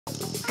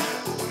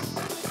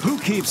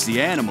keeps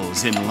the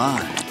animals in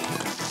line?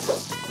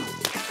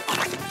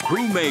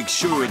 Who makes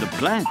sure the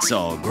plants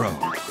all grow?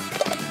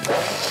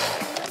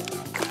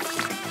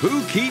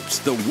 Who keeps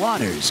the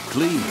waters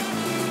clean?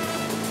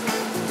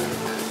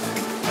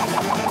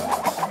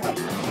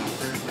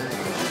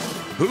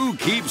 Who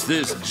keeps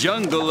this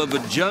jungle of a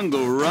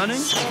jungle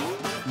running?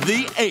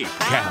 The Ape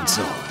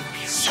Council.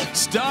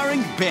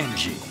 Starring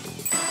Benji,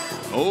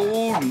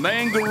 Old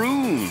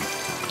Mangaroon,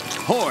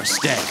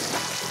 Horstack,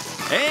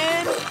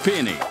 and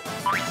Penny.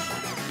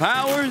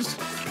 Powers,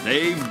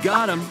 they've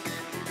got 'em.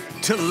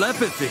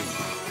 Telepathy,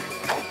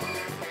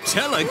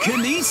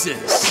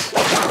 telekinesis,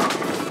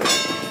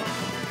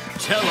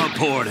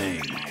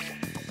 teleporting,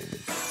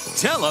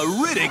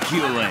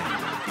 teleridiculing.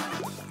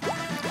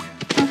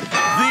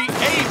 The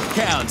Ape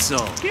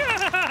Council.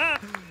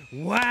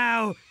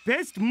 Wow,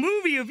 best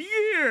movie of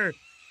year.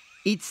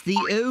 It's the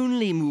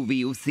only movie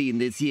you've seen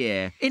this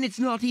year, and it's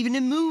not even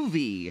a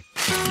movie.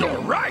 You're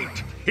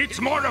right.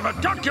 It's more of a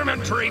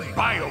documentary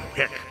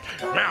biopic.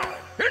 Now,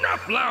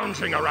 enough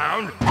lounging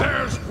around.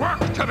 There's work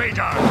to be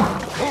done.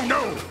 Oh,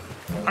 no.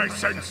 I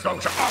sense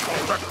those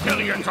awful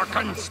reptilians are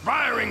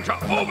conspiring to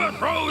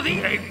overthrow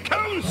the Ape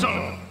Council.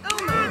 Oh,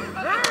 no.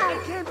 I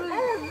can't believe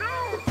it.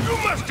 Oh, no. You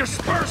must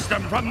disperse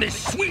them from this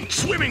sweet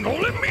swimming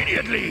hole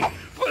immediately,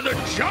 for the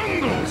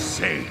jungle's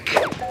sake.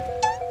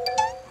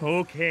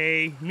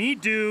 Okay, me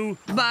do.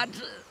 But...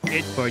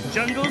 It's for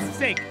jungle's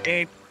sake,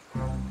 Ape.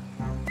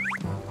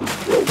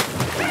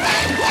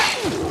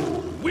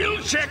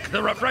 We'll check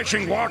the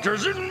refreshing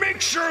waters and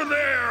make sure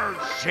they're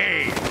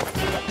safe.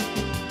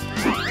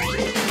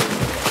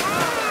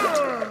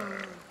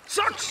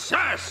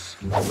 Success!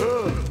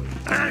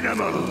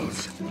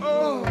 Animals!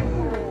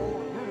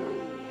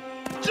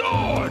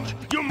 George,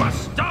 you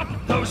must stop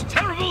those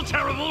terrible,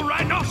 terrible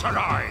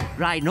rhinoceri!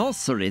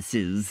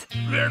 Rhinoceroses?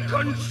 They're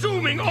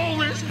consuming all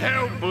this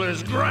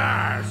helpless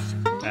grass!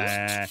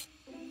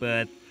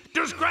 But...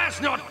 Does grass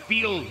not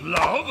feel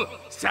love,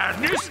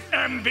 sadness,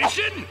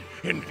 ambition?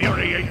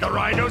 Infuriate the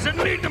rhinos and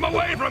lead them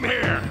away from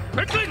here!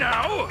 Quickly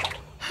now!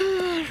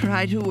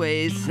 Right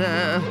away,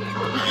 sir.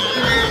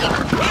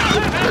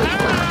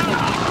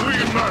 We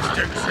must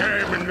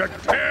examine the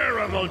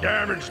terrible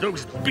damage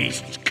those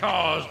beasts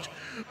caused.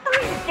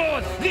 Bring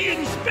forth the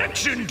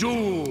inspection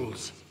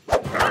tools!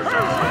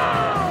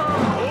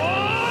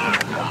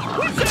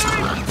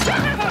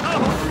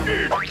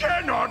 It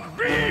cannot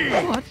be!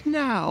 What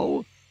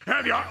now?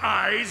 Have your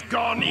eyes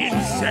gone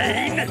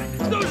insane?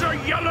 Those are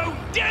yellow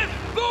death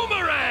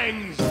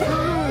boomerangs!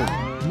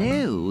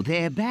 No,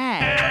 they're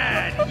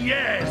bad. Bad!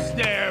 Yes,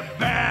 they're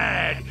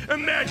bad!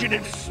 Imagine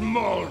if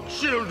small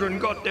children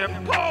got their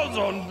paws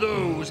on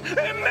those!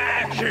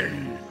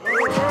 Imagine!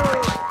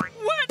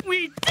 What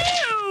we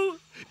do?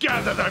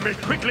 Gather them as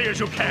quickly as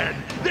you can,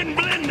 then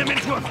blend them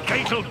into a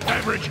fatal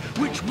beverage,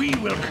 which we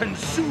will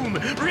consume,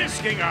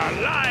 risking our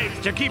lives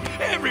to keep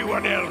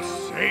everyone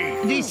else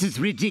safe. This is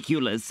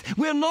ridiculous.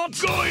 We're not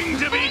Going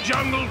to be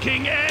Jungle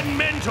King and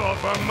Mentor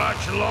for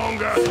much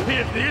longer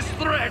if this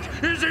threat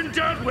isn't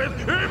dealt with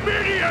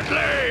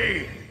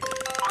immediately!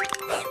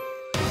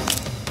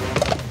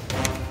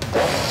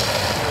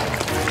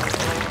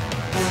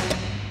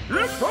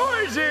 The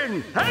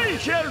poison! I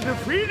shall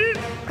defeat it!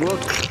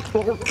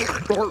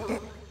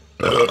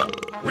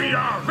 We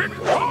are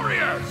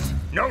victorious!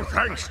 No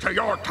thanks to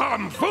your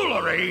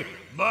tomfoolery,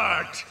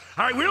 but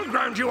I will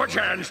grant you a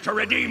chance to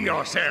redeem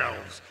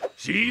yourselves.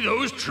 See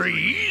those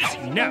trees?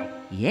 No.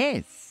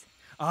 Yes.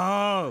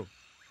 Oh.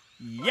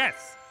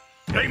 Yes.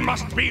 They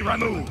must be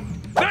removed,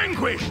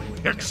 vanquished,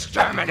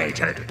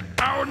 exterminated.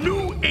 Our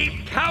new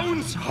Ape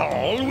Council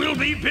Hall will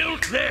be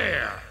built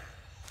there.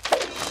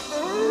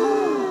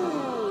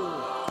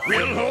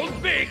 We'll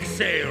hold bake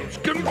sales,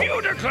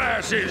 computer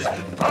classes,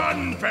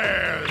 fun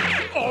fairs,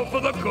 all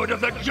for the good of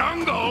the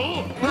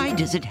jungle. Why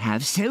does it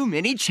have so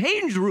many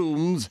change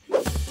rooms?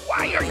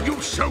 Why are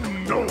you so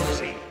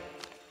nosy?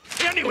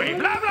 Anyway,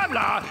 blah, blah,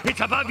 blah,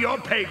 it's above your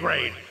pay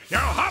grade. Now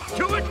hop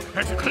to it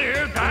and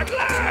clear that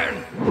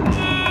land.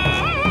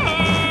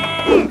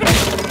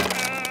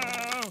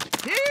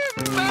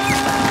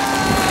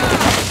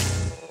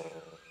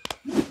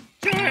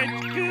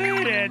 George,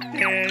 good at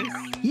this.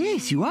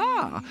 Yes, you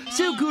are.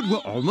 So good we're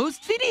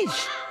almost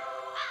finished.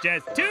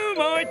 Just 2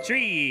 more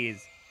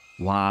trees.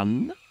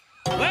 1.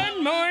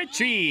 1 more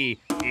tree.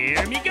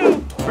 Here we go.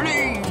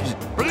 Please,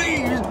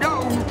 please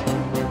don't.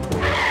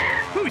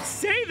 Who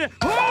say the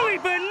holy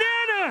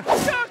banana?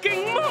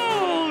 Talking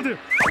mold.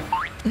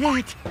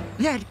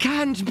 That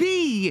can't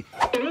be.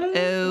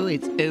 Oh,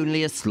 it's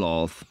only a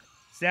sloth.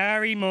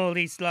 Sorry,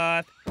 moldy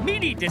sloth. We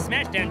need to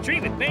smash down tree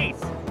with base.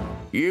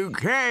 You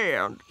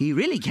can't. He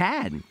really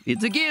can.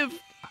 It's a gift.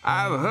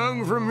 I've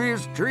hung from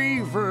this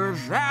tree for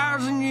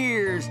 1,000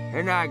 years,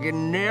 and I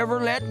can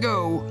never let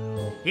go.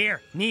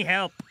 Here, me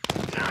help.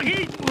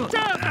 He's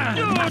tough.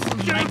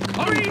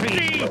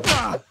 Crazy.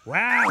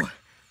 Wow,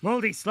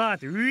 moldy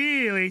sloth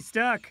really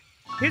stuck.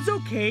 It's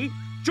okay.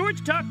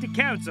 George talked to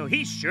council.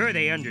 He's sure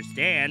they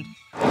understand.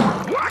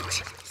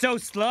 What? So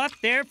Sloth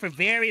there for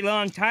very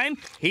long time,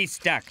 he's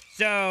stuck.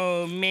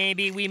 So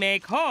maybe we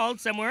make halt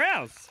somewhere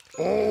else.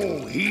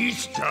 Oh,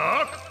 he's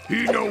stuck?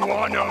 He don't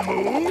wanna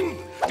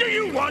move? Do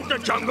you want the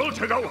jungle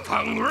to go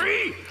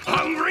hungry?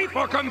 Hungry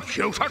for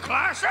computer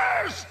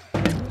classes?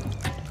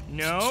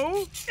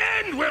 No?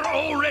 And we're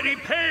already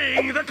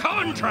paying the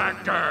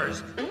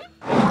contractors.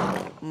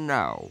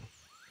 No.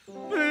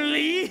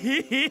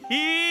 Please?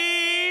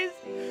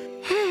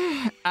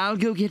 I'll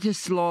go get a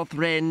sloth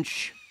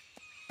wrench.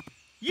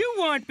 You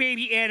want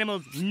baby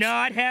animals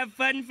not have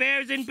fun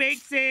fairs and bake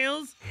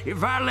sales?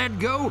 If I let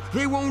go,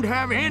 they won't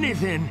have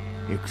anything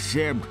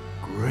except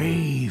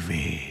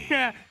gravy.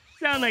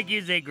 Sound like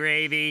you say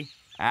gravy.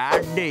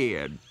 I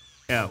did.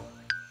 Oh.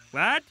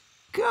 What?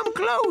 Come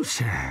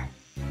closer.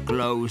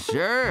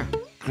 Closer.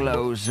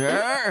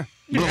 Closer.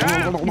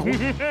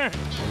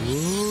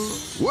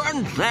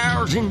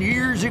 1,000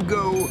 years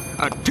ago,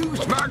 a too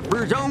smart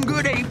for his own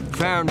good ape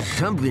found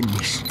something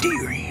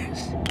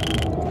mysterious.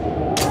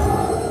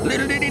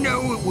 Little did he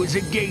know it was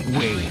a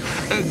gateway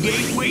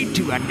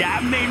to a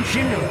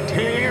dimension of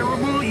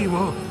terrible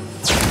evil.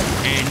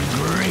 And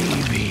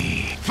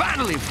gravy.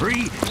 Finally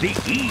free, the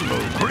evil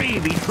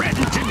gravy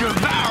threatened to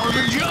devour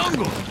the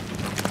jungle.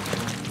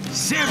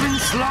 7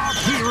 sloth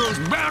heroes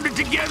bounded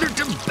together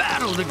to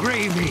battle the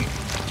gravy.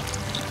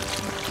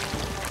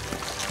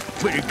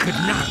 But it could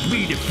not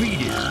be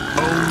defeated,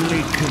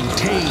 only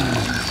contained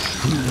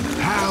through the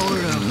power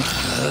of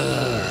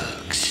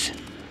hugs.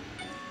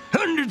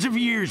 Hundreds of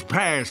years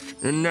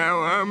passed, and now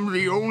I'm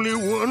the only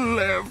one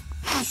left.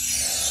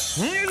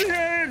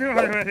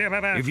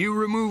 If you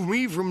remove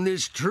me from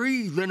this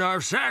tree, then our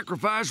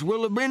sacrifice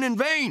will have been in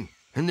vain,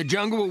 and the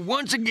jungle will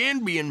once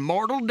again be in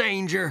mortal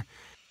danger.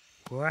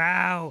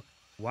 Wow.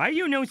 Why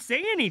you no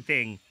say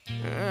anything?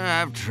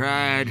 I've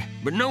tried,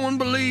 but no one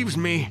believes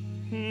me.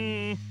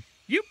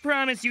 You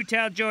promise you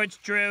tell George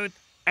truth?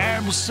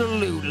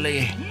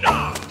 Absolutely.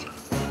 Not!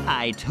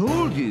 I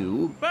told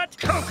you. But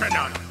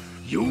Coconut!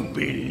 You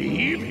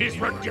believe his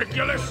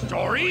ridiculous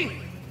story?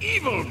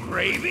 Evil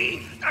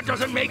gravy? That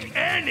doesn't make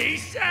any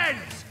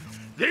sense!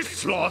 This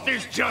sloth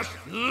is just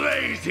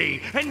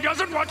lazy and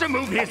doesn't want to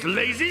move his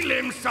lazy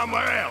limbs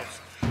somewhere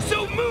else.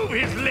 So move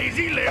his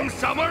lazy limbs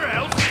somewhere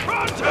else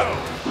pronto!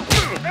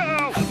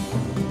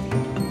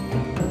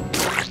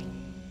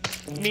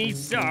 me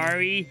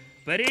sorry,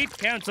 but Ape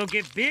Council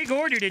give big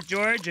order to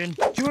George, and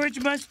George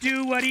must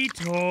do what he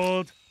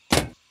told.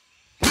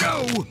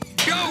 No,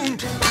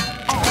 don't!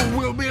 All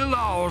will be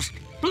lost.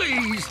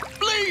 Please,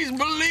 please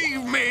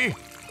believe me.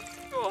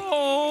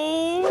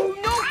 Oh,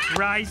 no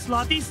cry,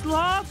 Slothy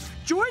Sloth.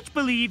 George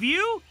believe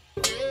you.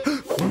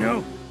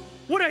 No,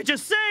 what'd I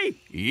just say?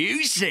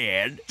 You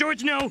said...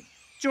 George, no.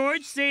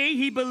 George say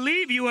he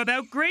believe you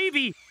about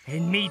gravy,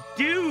 and me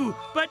do,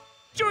 but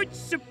George's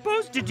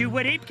supposed to do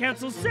what Ape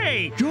Council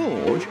say.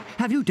 George,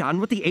 have you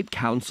done what the Ape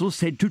Council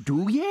said to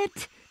do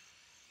yet?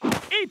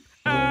 Ape,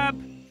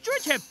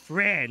 George have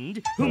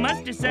friend who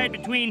must decide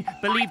between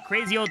believe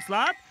crazy old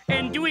sloth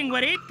and doing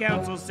what Ape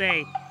Council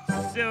say.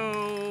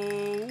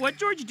 So, what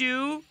George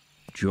do?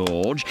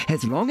 George,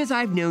 as long as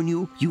I've known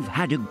you, you've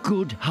had a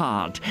good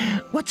heart.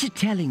 What's it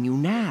telling you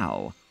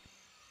now?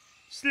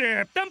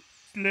 Slap thump,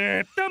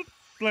 slap thump,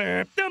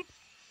 slap thump.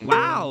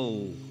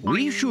 Wow!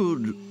 We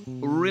should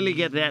really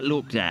get that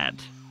looked at.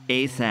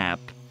 ASAP.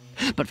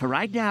 But for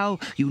right now,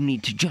 you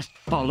need to just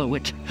follow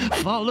it.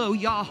 Follow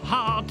your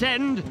heart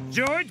and...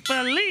 George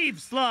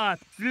believes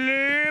sloth.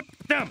 Slap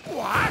thump.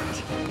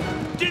 What?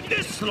 Did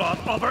this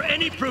sloth offer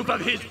any proof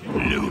of his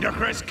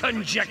ludicrous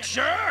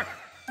conjecture?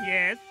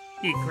 Yes,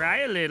 he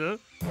cry a little.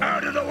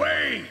 Out of the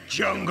way,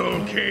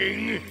 Jungle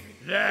King.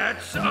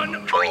 That's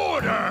an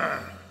order.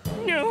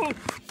 No.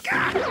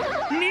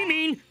 Me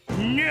mean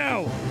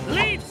no.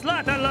 Leave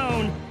Sloth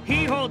alone.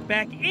 He hold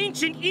back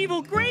ancient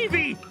evil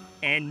gravy.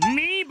 And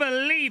me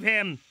believe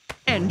him.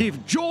 And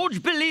if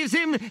George believes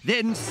him,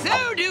 then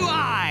so do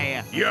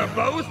I! You're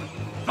both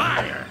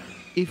fired.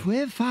 If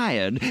we're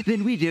fired,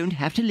 then we don't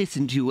have to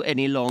listen to you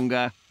any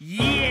longer.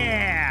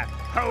 Yeah.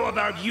 How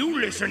about you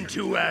listen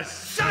to a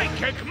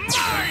psychic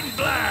mind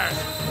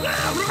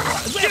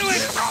blast? Do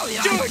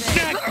it. George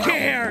not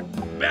care.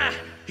 Bah,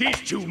 he's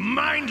too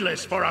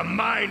mindless for a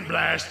mind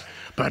blast.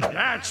 But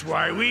that's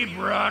why we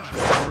brought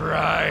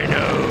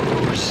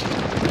rhinos.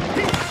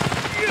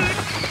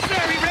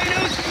 Sorry,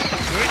 rhinos.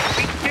 George,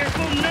 be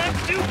careful not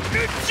to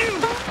hurt you.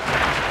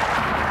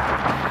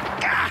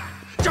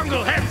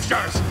 Jungle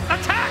hamsters,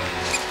 attack!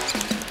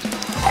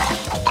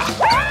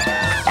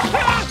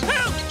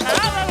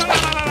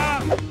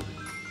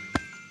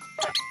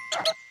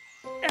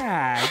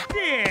 Ah,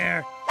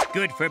 there.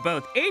 Good for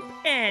both ape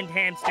and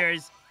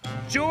hamsters.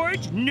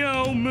 George,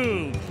 no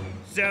move.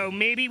 So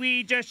maybe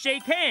we just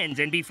shake hands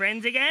and be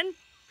friends again?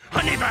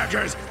 Honey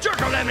badgers,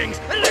 jerko lemmings,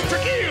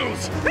 electric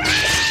eels!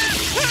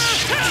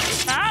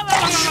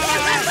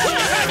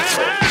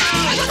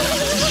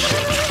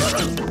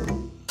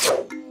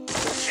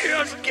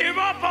 Just give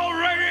up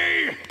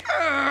already!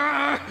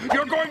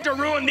 You're going to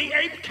ruin ruin the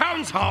Ape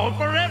Council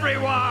for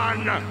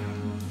everyone!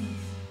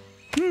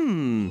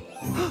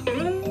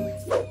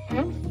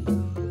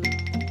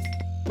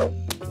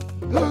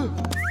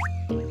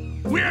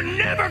 We're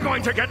never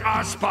going to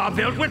our spa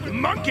built with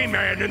Monkey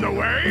Man in the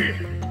way!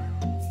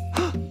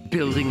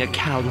 Building a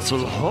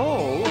council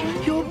hall?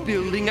 You're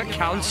building a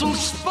council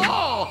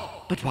spa!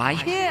 But why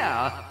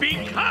here?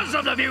 Because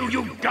of the view,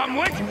 you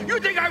gumwit! You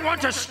think I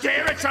want to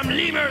stare at some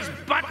lemur's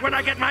butt when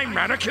I get my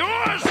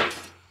manicures?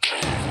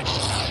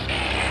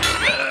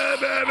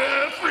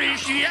 Free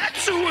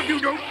shiatsu if you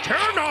don't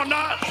turn on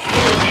us!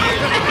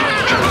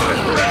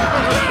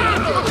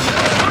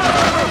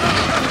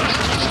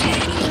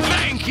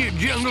 Thank you,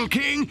 Jungle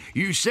King.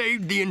 You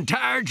saved the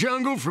entire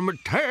jungle from a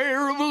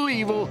terrible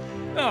evil.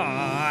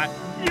 Aw,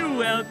 you're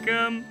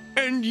welcome.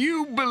 And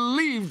you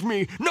believed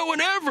me. No one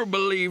ever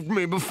believed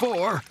me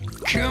before.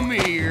 Come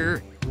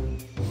here.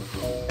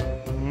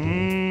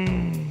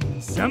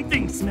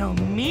 Something smells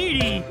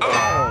meaty.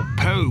 Oh,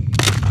 poop.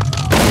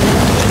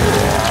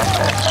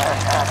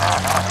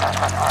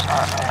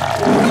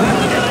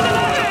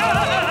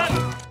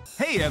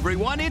 Hey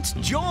everyone, it's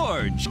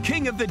George,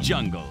 king of the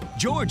jungle.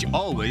 George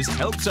always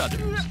helps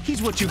others.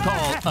 He's what you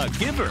call a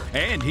giver,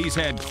 and he's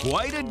had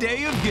quite a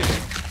day of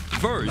giving.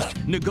 First,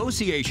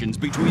 negotiations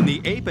between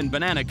the ape and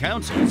banana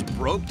councils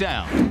broke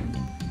down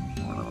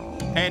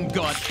and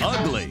got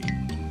ugly.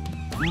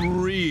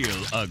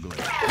 Real ugly.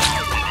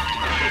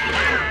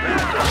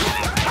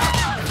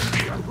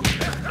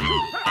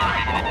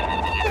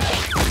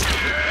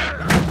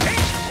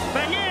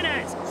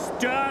 Bananas,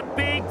 stop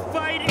big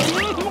fighting.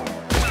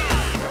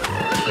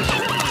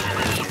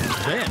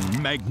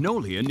 Then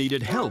Magnolia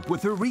needed help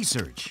with her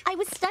research. I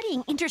was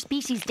studying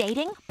interspecies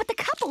dating, but the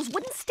couples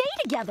wouldn't stay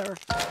together.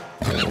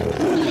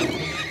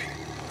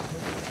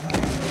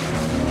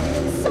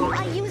 So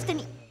I used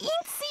an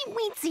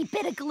eensy-weensy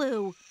bit of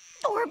glue.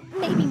 Or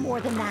maybe more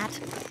than that.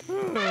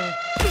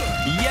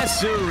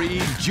 Yes,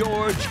 sirree,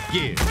 George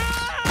gives.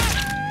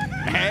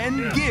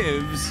 And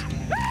gives.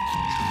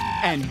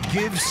 And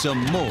gives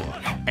some more.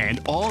 And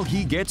all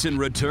he gets in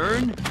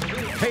return?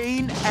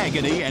 Pain,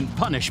 agony, and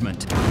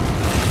punishment.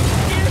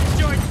 Give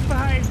George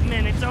 5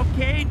 minutes,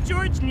 okay?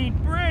 George need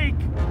break.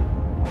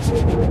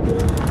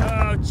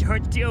 Oh,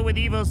 George, deal with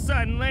evil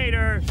son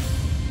later.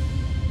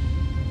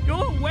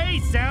 Go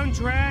away,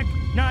 soundtrack.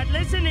 Not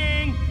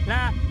listening.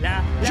 La,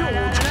 la, la, George,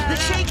 la, la, the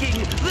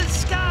shaking, the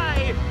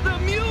sky, the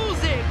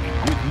music!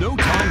 With no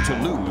time to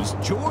lose,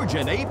 George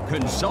and Ape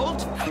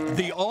consult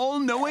the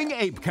all-knowing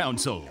Ape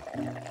Council.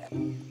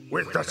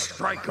 With the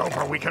strike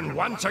over, we can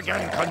once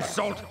again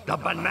consult the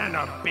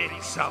banana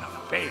bits of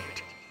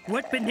fate.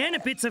 What banana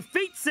bits of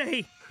fate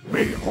say?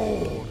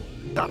 Behold,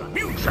 the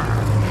future!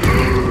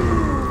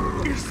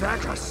 Is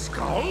that a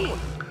skull?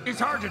 It's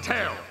hard to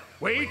tell.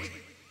 Wait,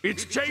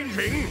 it's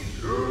changing.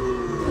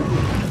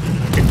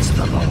 It's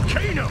the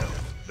volcano.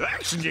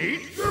 That's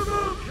neat. The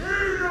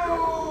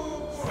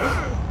volcano!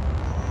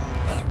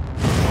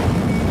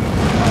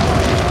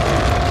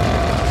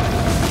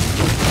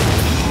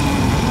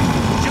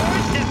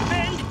 George,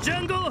 defend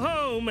jungle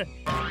home.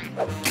 Ow!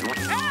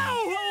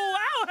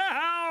 Ow!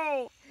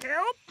 Ow!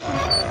 Help!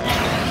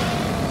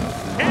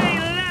 Hey,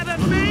 lava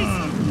face!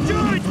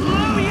 George,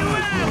 blow you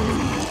out!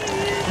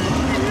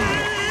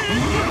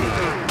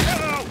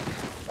 Oh.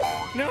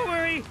 No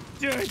worry,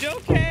 George,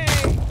 okay.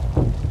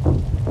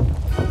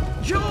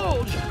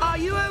 George, are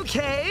you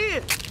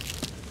okay?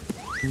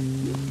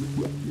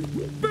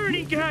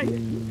 Burning guy,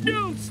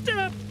 no,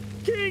 stop!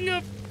 King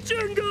of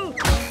jungle!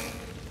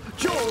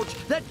 George,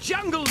 the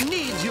jungle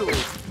needs you!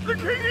 The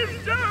king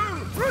is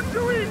down! What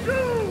do we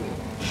do?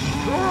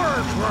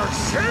 George will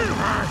save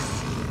us!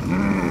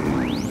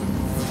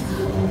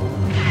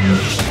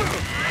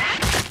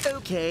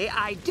 Okay,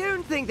 I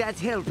don't think that's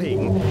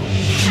helping.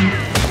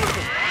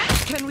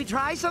 Can we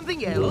try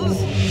something else?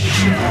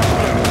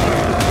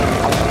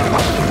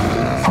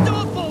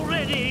 Stop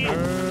already!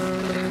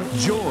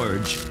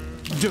 George,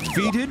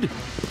 defeated?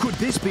 Could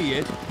this be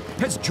it?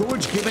 Has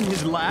George given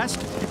his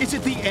last? Is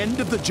it the end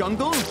of the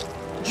jungle?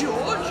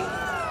 George?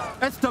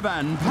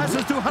 Esteban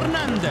passes to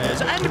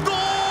Hernandez and goal!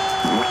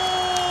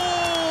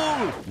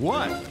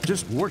 What?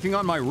 Just working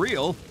on my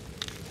reel?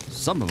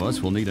 Some of us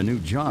will need a new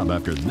job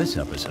after this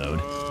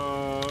episode.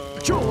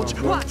 George,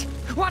 what?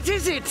 What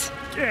is it?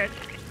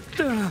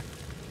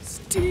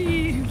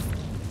 Steve.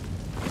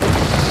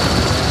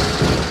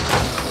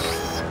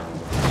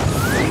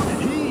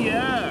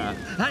 Yeah,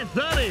 I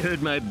thought I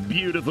heard my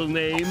beautiful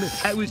name.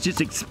 I was just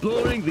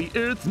exploring the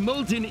Earth's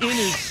molten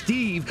inner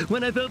Steve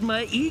when I felt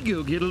my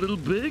ego get a little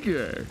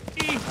bigger.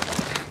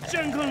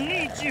 Jungle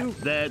needs you.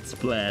 That's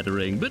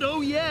flattering, but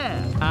oh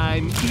yeah,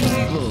 I'm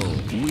evil.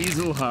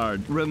 Weasel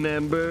Heart,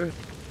 remember?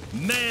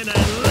 Man, I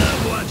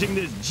love watching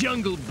this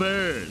jungle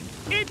burn.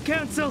 Ape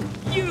Council,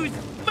 use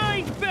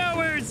mind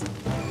powers.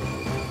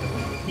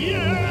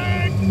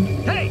 Yeah!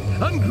 Hey,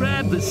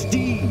 ungrab the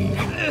Steve.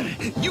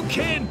 You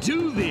can't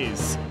do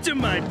this to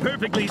my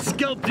perfectly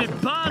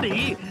sculpted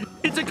body.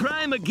 It's a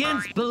crime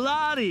against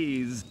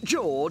Pilates.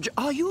 George,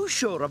 are you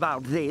sure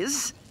about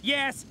this?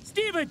 Yes,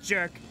 Steve a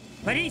jerk.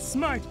 but he's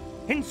smart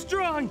and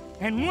strong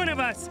and one of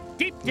us.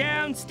 Deep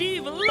down,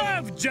 Steve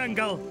loved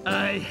jungle.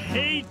 I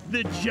hate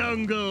the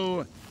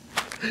jungle.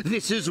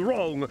 This is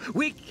wrong.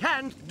 We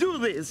can't do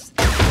this.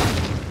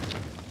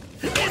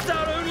 It's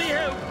our only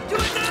hope. Do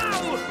it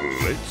now!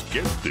 Let's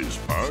get this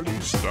party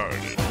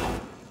started.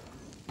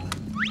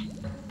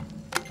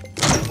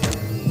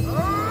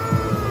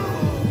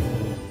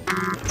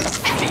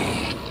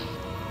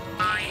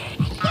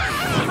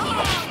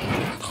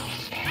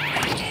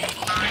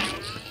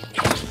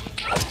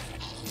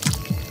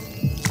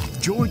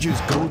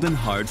 George's golden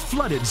heart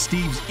flooded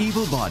Steve's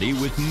evil body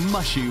with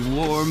mushy,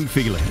 warm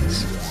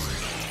feelings.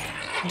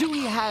 Do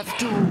we have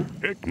to?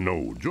 Heck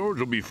no, George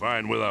will be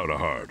fine without a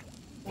heart.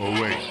 Oh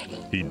wait,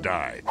 he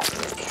died.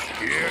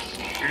 Get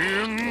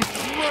in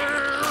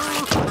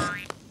there!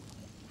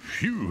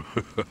 Phew,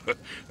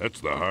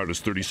 that's the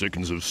hardest 30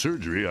 seconds of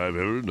surgery I've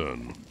ever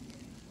done.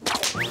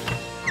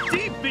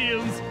 Steve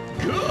feels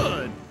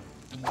good.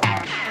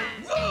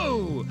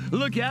 Whoa!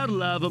 Look out,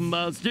 lava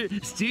monster.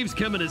 Steve's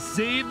coming to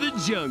save the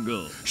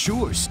jungle.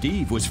 Sure,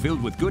 Steve was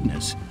filled with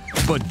goodness,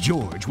 but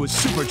George was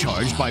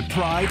supercharged by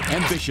pride,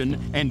 ambition,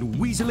 and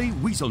weaselly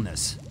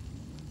weaselness.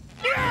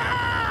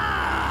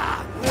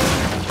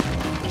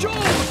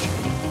 George!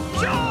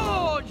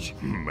 George!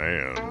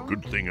 Man,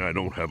 good thing I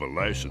don't have a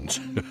license.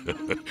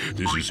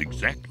 This is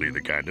exactly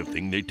the kind of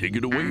thing they take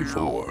it away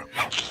for.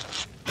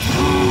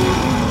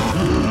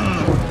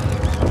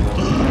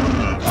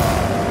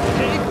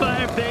 Hey,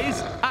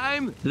 Fireface,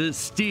 I'm the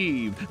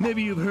Steve.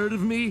 Maybe you've heard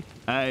of me.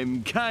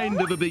 I'm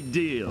kind of a big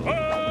deal.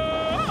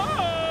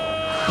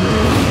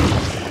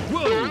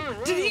 Whoa!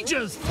 Did he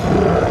just...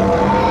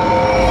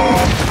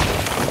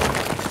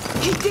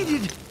 He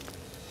did it!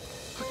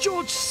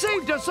 George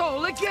saved us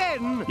all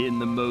again! In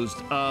the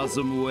most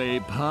awesome way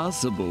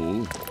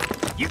possible.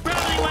 You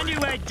probably wonder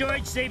why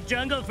George saved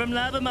jungle from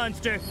lava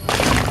monster.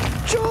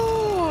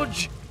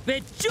 George!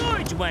 But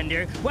George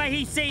wonder why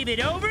he saved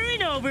it over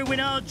and over when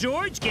all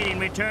George get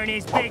in return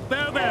is big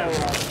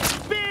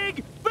bobos.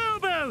 Big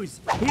bobos!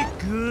 A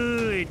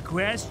good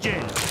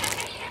question.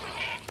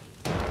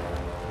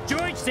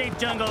 George saved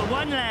jungle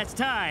one last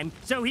time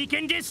so he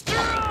can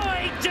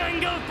destroy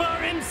jungle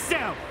for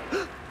himself.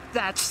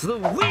 That's the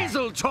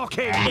weasel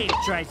talking! Ape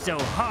tries so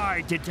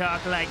hard to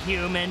talk like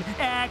human,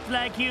 act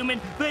like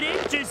human, but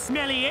it's just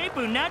smelly ape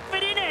who not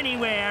fit in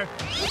anywhere.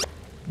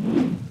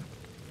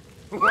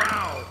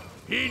 Wow,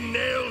 he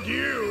nailed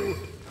you!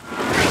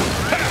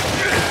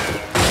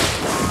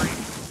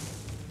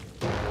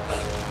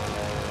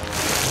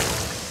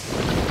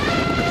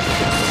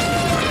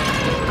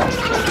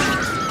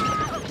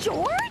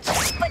 George?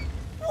 But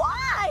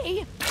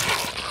why?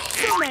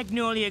 So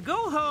Magnolia,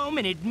 go home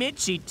and admit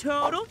she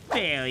total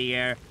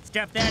failure.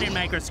 Stuff that in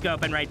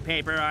microscope and write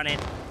paper on it.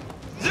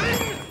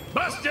 Zing!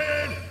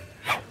 Busted!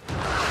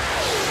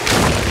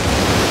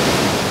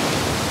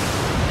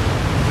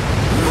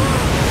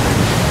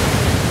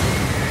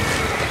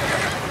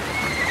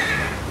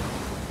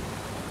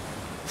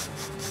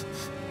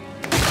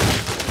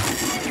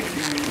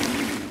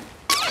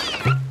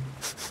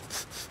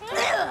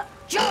 Ugh,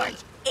 George,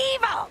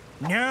 evil!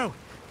 No,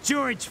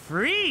 George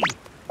free.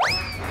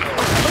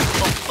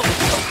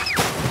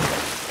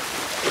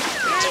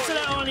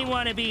 Ursula only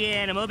want to be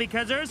animal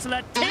because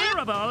Ursula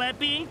terrible at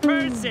being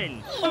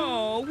person.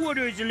 Oh, what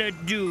Ursula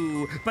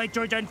do? Bite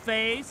George on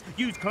face?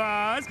 Use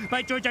claws?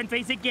 Bite George on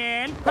face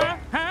again? Huh?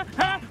 Huh?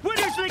 Huh? What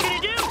Ursula gonna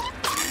do?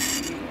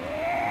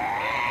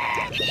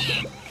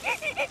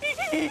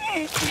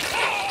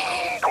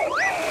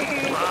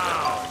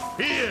 Wow,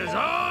 he is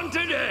on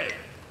today!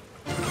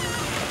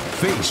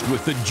 Faced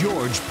with the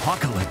George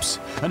apocalypse,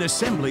 an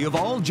assembly of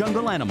all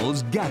jungle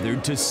animals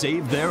gathered to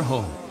save their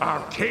home.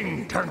 Our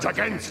king turns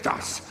against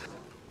us.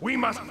 We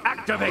must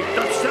activate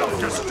the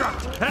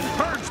self-destruct and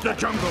purge the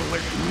jungle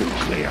with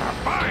nuclear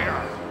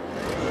fire.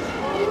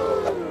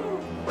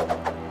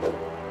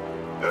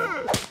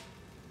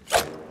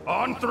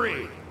 On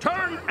three,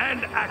 turn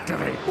and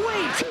activate.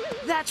 Wait!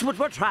 That's what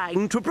we're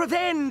trying to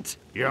prevent!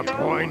 Your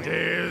point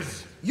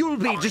is? You'll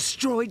be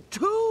destroyed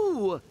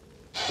too!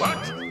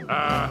 What?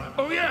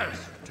 Oh yes,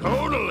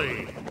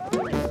 totally.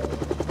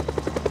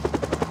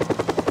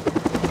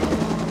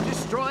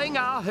 Destroying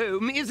our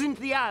home isn't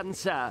the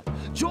answer.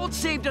 George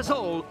saved us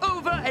all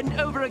over and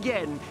over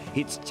again.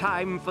 It's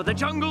time for the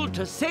jungle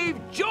to save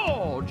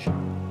George!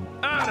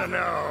 I don't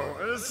know.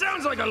 It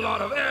sounds like a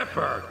lot of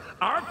effort.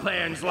 Our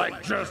plan's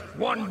like just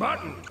one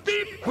button.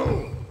 Beep,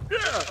 boom.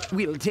 Yeah.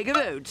 We'll take a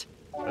vote.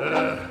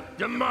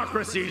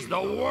 Democracy's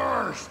the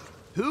worst.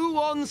 Who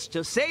wants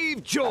to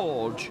save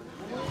George?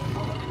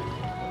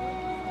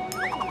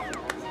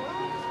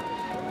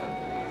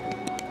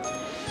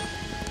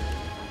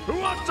 Who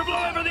wants to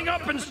blow everything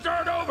up and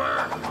start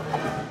over?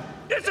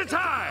 It's a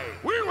tie.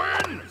 We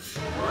win.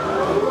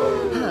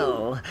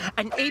 Oh,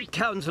 an ape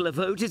councillor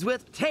vote is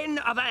worth 10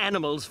 other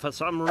animals for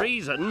some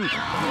reason.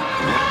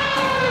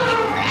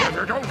 If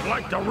you don't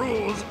like the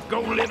rules,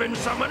 go live in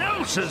someone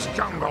else's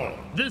jungle.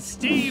 The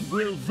Steve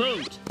will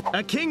vote.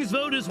 A king's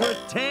vote is worth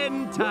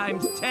 10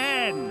 times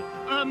 10.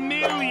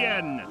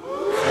 1,000,000.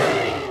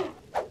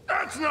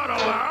 That's not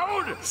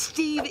allowed!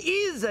 Steve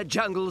is a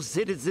jungle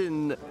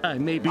citizen. I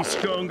may be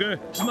stronger,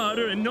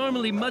 smarter, and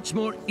normally much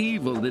more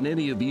evil than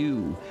any of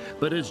you.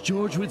 But as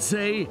George would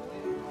say,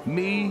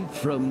 me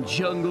from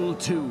Jungle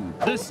 2.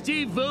 The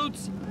Steve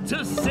votes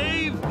to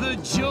save the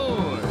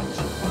George.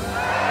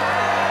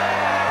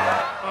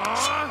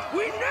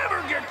 We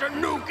never get to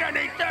nuke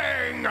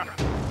anything!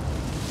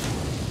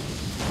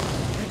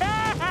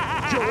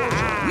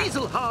 George,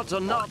 weasel heart or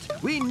not,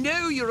 we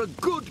know you're a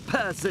good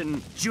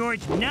person.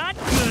 George not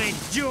good,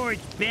 George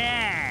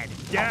bad.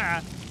 Duh.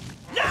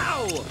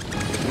 Now!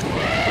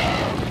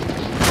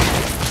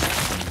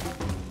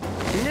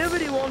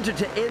 Nobody wanted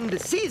to end the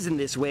season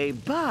this way,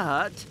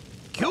 but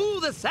cue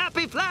the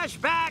sappy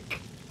flashback!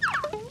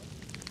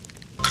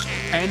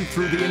 And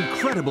through the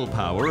incredible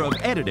power of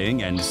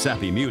editing and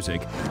sappy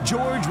music,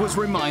 George was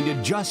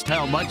reminded just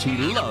how much he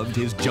loved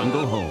his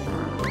jungle home.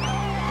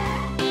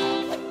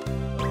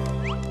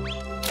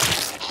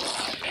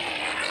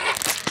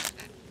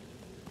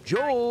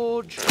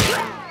 George!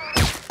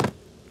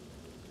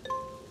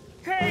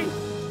 Hey,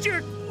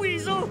 jerk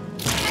weasel!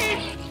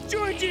 It's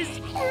George's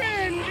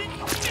friend!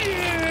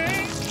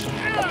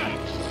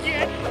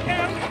 Get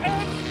out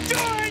of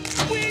George,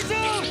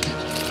 weasel!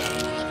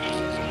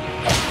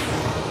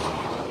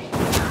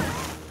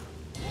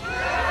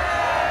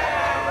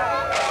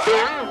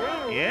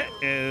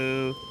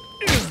 Uh-oh.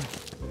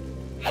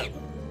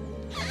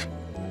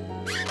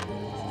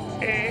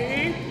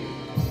 Hey?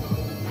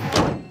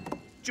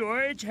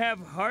 George have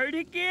heart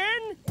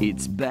again?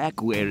 It's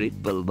back where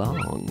it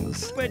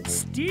belongs. But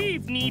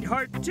Steve need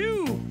heart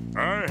too.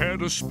 I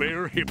had a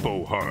spare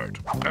hippo heart.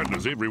 And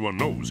as everyone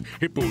knows,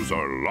 hippos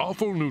are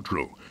lawful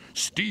neutral.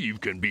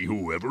 Steve can be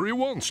whoever he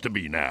wants to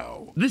be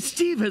now. The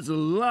Steve has a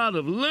lot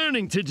of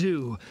learning to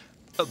do.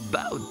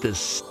 About the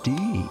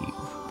Steve.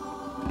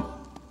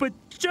 But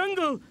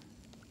Jungle,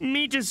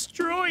 me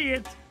destroy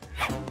it.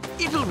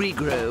 It'll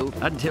regrow.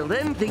 Until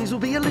then, things will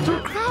be a little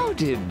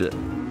crowded.